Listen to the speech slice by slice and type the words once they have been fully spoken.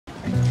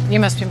You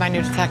must be my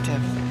new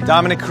detective.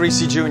 Dominic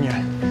Carisi Jr.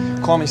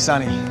 Call me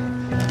Sonny.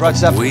 Brought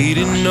stuff.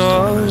 Waiting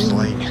on,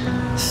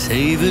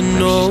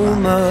 saving all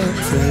my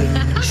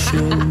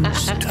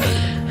precious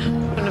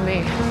time. What to me?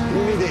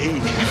 You need to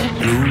eat.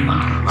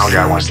 No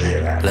guy wants to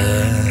hear that.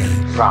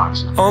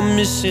 Roz. I'm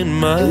missing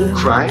my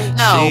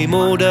same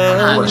old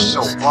I was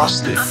so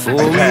busted. before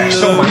I we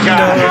passed. Oh my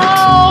God.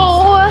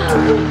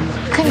 Oh!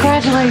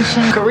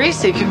 Congratulations.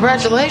 Carisi,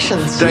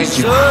 congratulations. Thank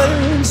you.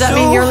 Does that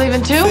mean you're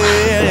leaving too?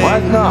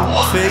 What?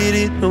 No.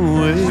 Faded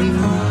away.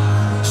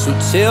 So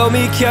tell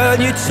me, can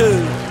you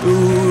turn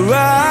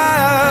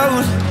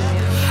around?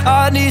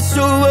 I need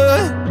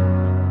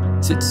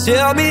someone to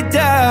tear me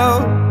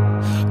down.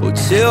 Or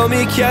tell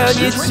me, can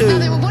you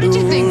turn What did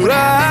you think would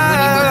happen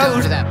when you moved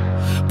over to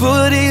them?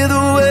 But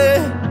either way,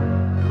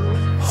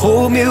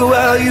 hold me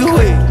while you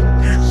wait.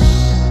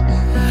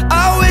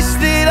 I wish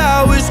that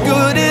I was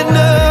good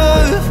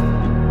enough.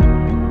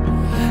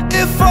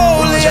 If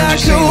only I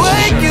could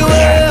wake you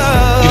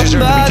up. You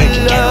deserve to be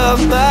taken care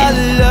of. My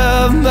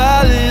love,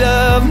 my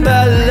love,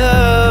 my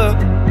love.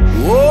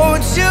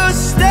 Won't you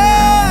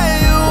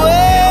stay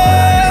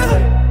away?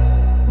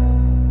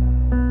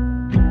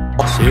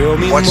 Tell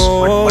me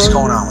more. What's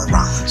going on with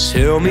Rollins?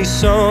 Tell me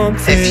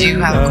something. If you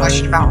have a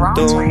question about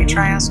Rollins, why don't you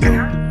try asking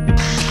her?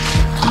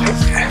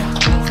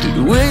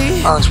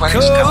 Rollins, where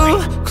is he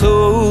going?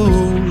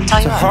 Close Tell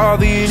you to what.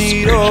 having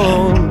it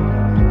all.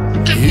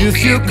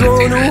 If you're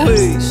gonna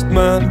waste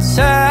my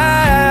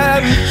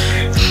time,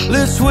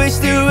 let's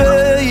waste it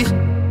right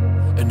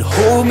and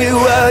hold me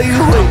while you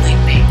wait.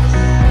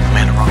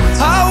 Amanda Rollins.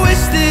 I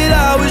wish that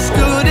I was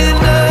good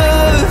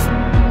enough.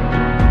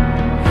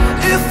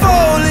 If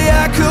only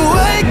I could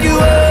wake you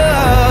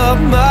up,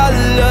 my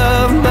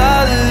love,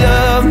 my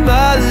love,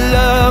 my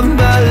love,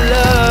 my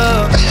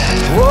love.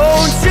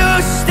 Won't you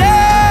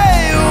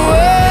stay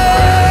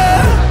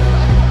away?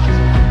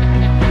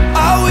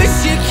 I wish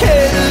you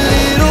cared a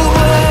little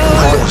more.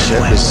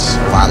 Partnership is a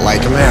lot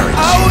like a marriage. I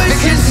wish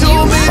you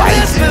told me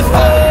this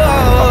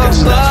before.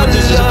 So that's what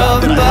this is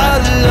about, then I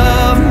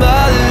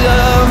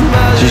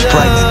read. She's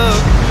pregnant.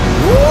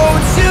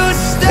 Won't you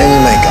stay And you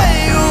make up.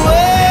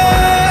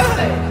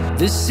 away?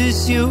 This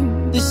is you,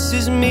 this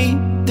is me,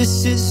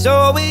 this is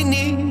all we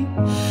need.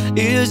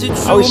 Is it true?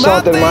 I always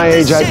thought that at my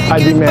age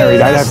I'd be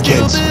married, I'd have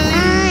kids. I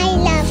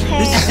love her.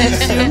 This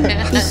is you,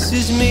 this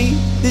is me,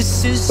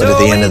 this is But at all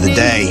the end we of the need.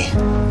 day,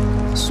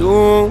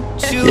 So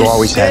you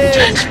always have each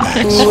other's backs.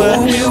 Been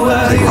Grown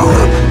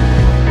up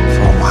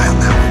for a while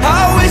now. I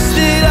wish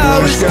that I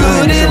was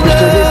good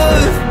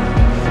enough.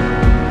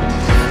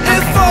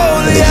 If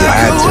only if you I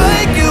had could to,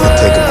 wake you you'd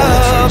take a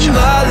bullet for up. each My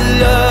other.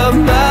 love,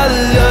 my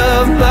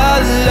love, my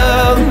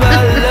love, my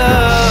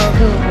love.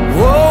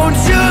 Won't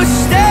you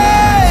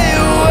stay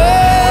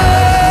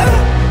away?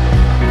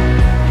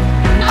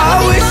 I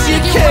wish you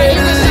cared a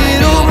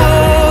little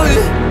more.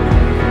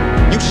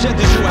 You said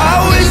that you I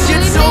wish you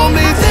told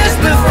me this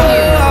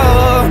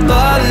before.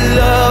 My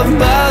love,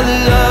 my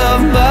love,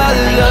 my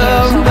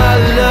love, my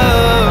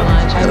love.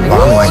 got a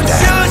bond like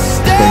that. It's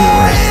been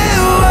your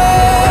ring.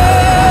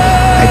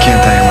 I can't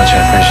tell you how much I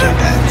appreciate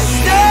that.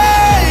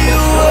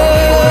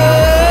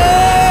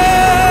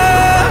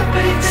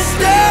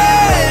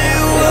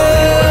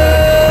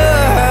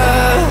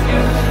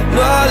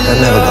 That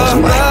never goes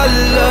away.